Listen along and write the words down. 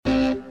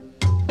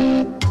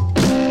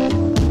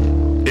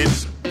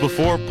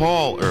before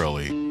Paul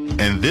early,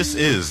 and this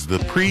is the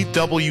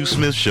Pre-W.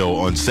 Smith Show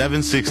on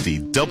 760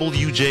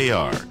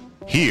 WJR.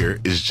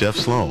 Here is Jeff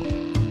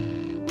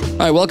Sloan. All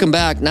right, welcome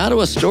back. Now to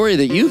a story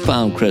that you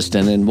found,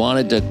 Kristen, and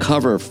wanted to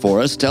cover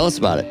for us. Tell us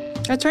about it.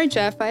 That's right,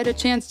 Jeff. I had a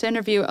chance to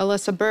interview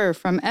Alyssa Burr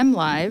from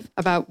MLive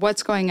about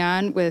what's going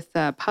on with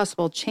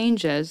possible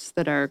changes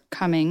that are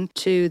coming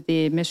to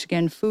the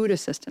Michigan Food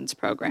Assistance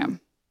Program.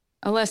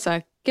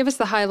 Alyssa, give us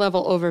the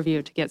high-level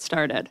overview to get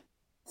started.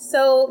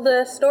 So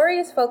the story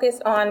is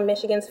focused on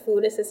Michigan's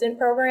Food Assistance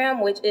Program,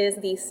 which is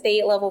the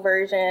state-level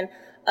version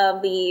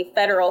of the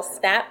federal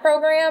SNAP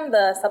program,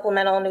 the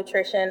Supplemental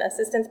Nutrition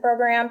Assistance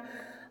Program.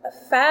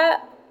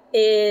 FAP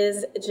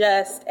is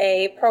just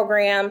a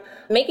program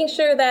making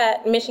sure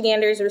that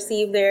Michiganders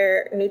receive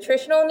their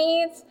nutritional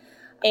needs.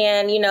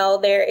 And,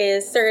 there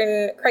is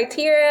certain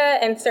criteria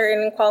and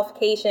certain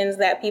qualifications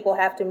that people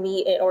have to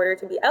meet in order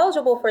to be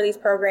eligible for these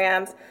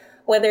programs,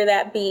 whether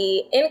that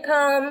be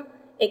income,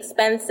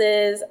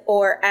 expenses,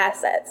 or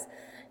assets.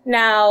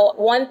 Now,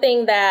 one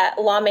thing that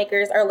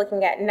lawmakers are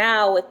looking at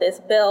now with this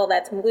bill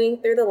that's moving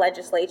through the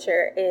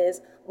legislature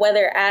is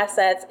whether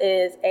assets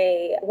is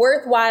a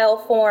worthwhile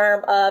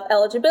form of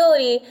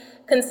eligibility,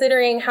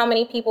 considering how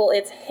many people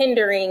it's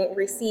hindering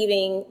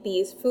receiving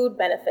these food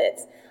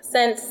benefits.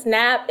 Since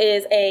SNAP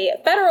is a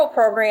federal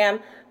program,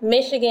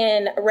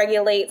 Michigan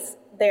regulates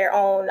their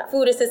own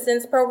food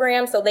assistance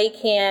program, so they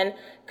can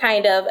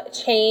kind of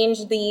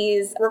change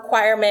these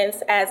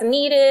requirements as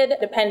needed,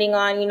 depending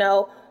on,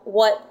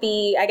 what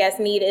the,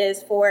 need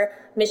is for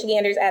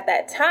Michiganders at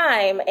that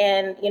time.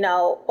 And,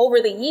 over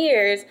the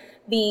years,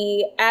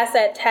 the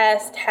asset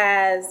test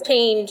has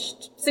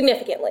changed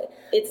significantly.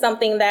 It's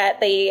something that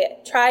they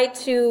try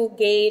to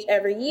gauge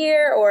every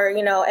year or,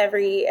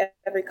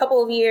 every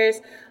couple of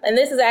years. And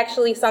this is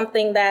actually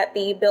something that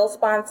the bill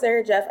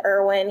sponsor, Jeff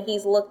Irwin,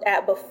 he's looked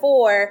at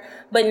before,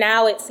 but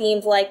now it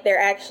seems like they're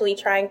actually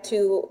trying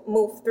to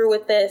move through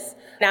with this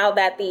now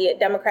that the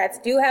Democrats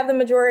do have the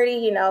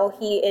majority.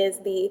 He is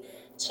the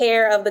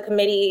chair of the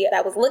committee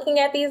that was looking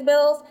at these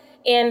bills.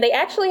 And they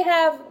actually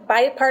have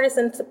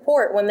bipartisan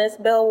support. When this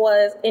bill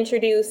was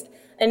introduced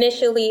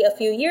initially a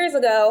few years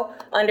ago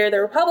under the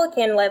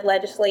Republican-led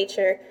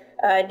legislature,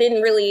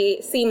 didn't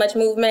really see much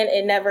movement.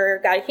 It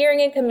never got a hearing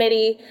in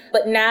committee.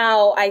 But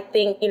now I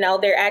think,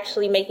 they're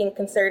actually making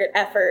concerted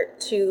effort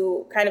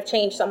to kind of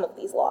change some of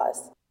these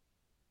laws.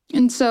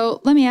 And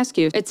so let me ask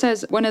you, it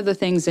says one of the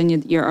things in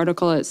your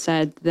article, it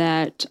said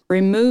that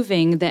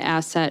removing the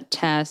asset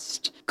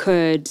test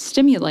could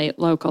stimulate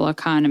local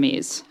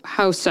economies.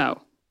 How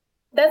so?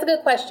 That's a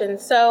good question.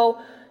 So,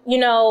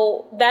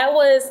 that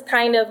was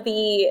kind of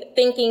the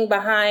thinking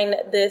behind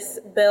this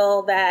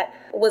bill that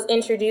was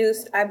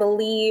introduced, I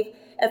believe,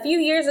 a few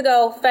years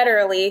ago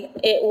federally.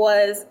 It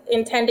was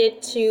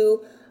intended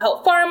to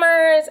help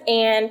farmers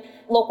and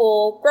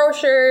local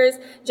grocers,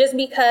 just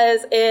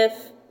because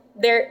if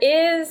there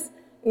is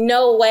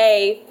no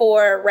way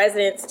for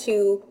residents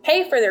to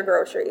pay for their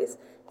groceries,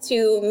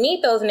 to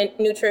meet those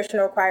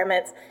nutritional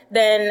requirements,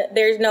 then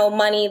there's no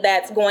money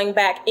that's going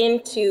back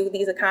into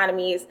these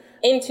economies,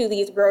 into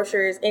these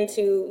grocers,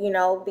 into,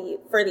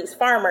 for these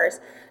farmers.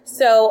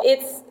 So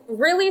it's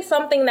really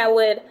something that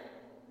would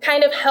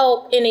kind of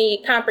help in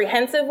a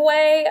comprehensive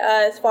way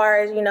as far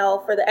as,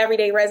 for the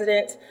everyday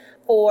resident,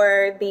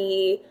 for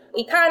the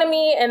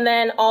economy, and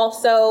then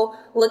also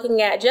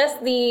looking at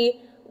just the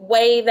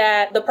way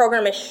that the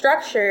program is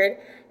structured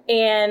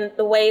and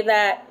the way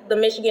that the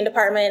Michigan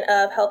Department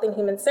of Health and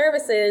Human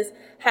Services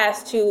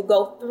has to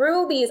go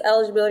through these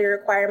eligibility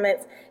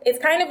requirements. It's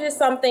kind of just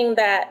something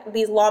that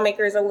these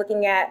lawmakers are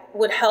looking at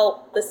would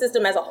help the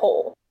system as a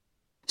whole.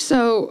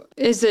 So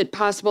is it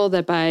possible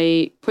that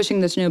by pushing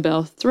this new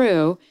bill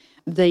through,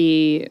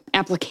 the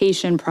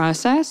application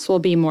process will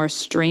be more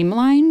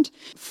streamlined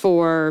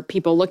for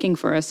people looking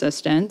for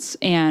assistance?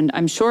 And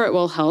I'm sure it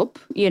will help,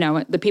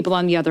 the people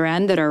on the other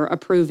end that are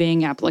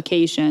approving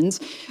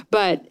applications.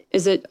 But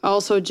is it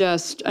also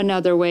just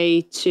another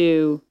way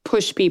to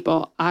push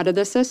people out of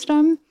the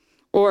system?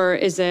 Or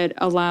is it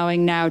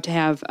allowing now to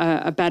have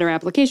a better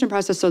application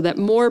process so that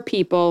more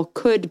people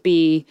could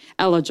be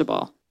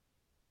eligible?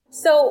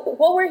 So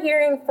what we're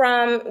hearing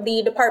from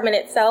the department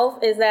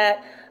itself is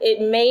that it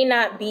may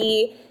not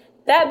be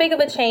that big of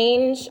a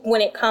change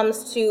when it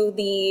comes to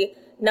the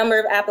number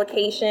of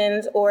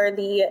applications or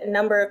the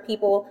number of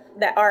people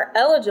that are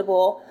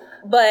eligible.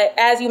 But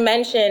as you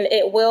mentioned,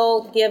 it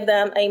will give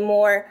them a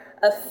more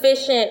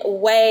efficient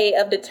way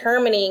of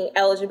determining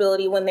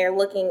eligibility when they're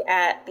looking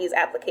at these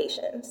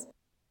applications.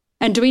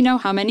 And do we know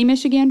how many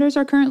Michiganders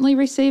are currently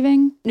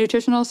receiving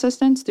nutritional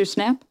assistance through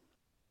SNAP?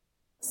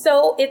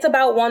 So it's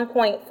about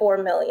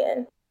 1.4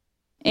 million.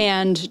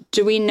 And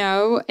do we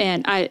know,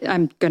 and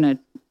I'm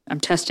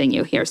testing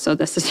you here, so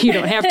this is, you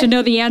don't have to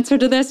know the answer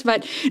to this,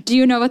 but do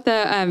you know what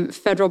the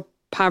federal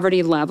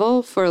poverty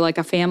level for like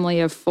a family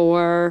of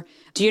four,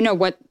 do you know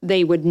what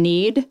they would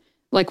need,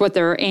 like what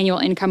their annual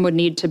income would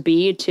need to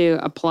be to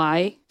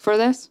apply for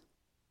this?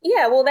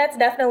 Yeah, well, that's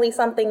definitely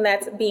something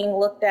that's being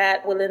looked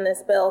at within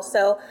this bill.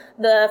 So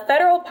the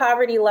federal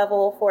poverty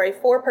level for a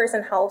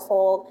 4-person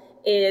household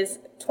is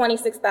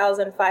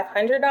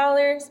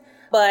 $26,500,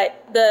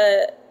 but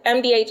the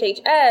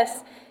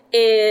MDHHS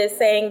is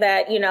saying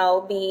that,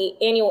 the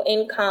annual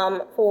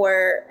income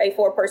for a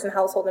 4-person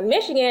household in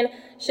Michigan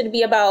should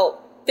be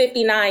about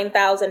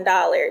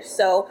 $59,000.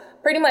 So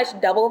pretty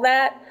much double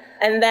that.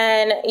 And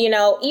then,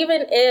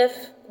 even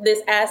if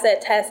this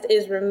asset test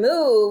is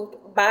removed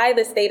by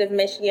the state of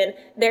Michigan,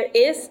 there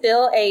is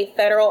still a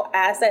federal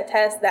asset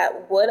test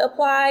that would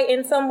apply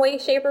in some way,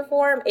 shape, or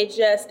form. It's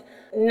just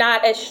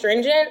not as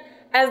stringent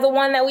as the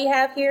one that we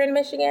have here in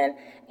Michigan.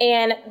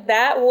 And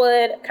that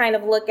would kind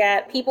of look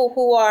at people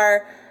who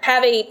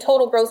have a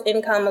total gross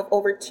income of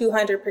over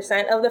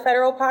 200% of the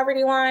federal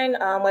poverty line,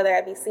 whether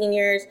that be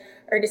seniors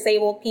or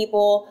disabled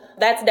people.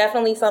 That's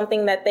definitely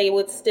something that they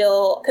would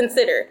still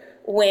consider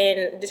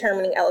when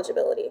determining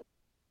eligibility.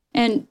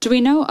 And do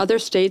we know other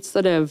states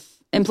that have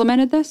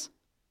implemented this?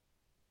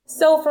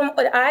 So from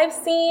what I've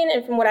seen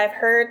and from what I've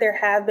heard, there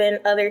have been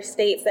other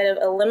states that have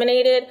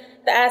eliminated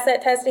the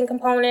asset testing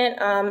component.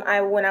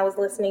 When I was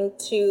listening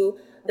to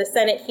the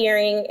Senate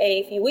hearing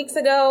a few weeks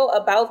ago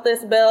about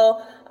this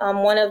bill,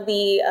 one of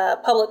the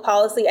public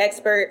policy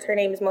experts, her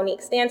name is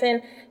Monique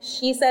Stanton,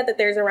 she said that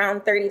there's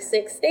around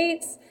 36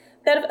 states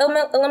that have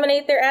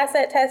eliminated their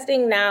asset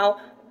testing. Now,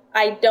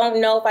 I don't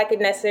know if I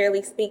could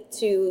necessarily speak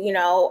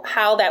to,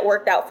 how that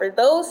worked out for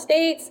those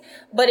states,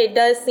 but it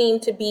does seem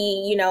to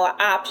be, an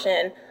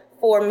option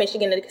for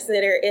Michigan to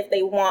consider if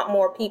they want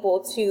more people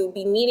to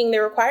be meeting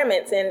their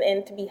requirements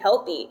and to be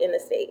healthy in the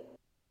state.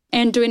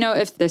 And do we know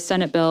if the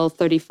Senate Bill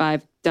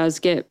 35 does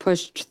get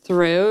pushed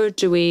through?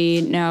 Do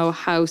we know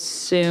how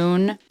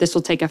soon this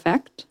will take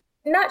effect?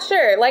 Not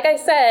sure. Like I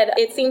said,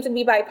 it seems to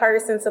be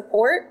bipartisan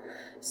support.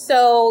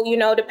 So,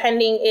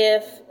 depending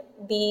if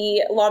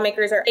the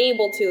lawmakers are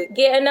able to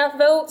get enough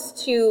votes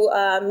to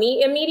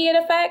meet immediate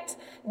effect,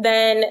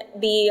 then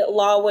the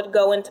law would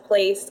go into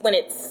place when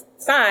it's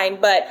signed.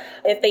 But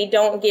if they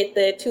don't get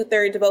the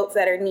 2/3 votes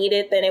that are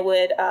needed, then it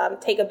would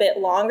take a bit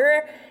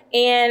longer.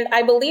 And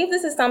I believe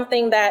this is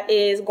something that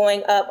is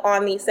going up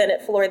on the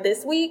Senate floor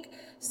this week.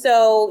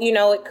 So,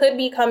 it could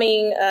be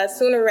coming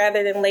sooner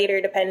rather than later,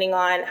 depending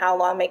on how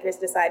lawmakers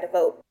decide to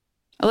vote.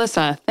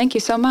 Alyssa, thank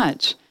you so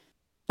much.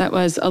 That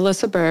was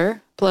Alyssa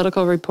Burr,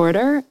 political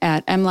reporter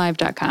at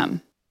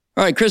MLive.com.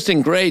 All right,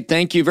 Kristen, great.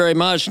 Thank you very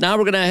much. Now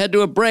we're going to head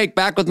to a break.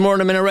 Back with more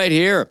in a minute right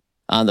here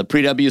on The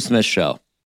Pre W. Smith Show.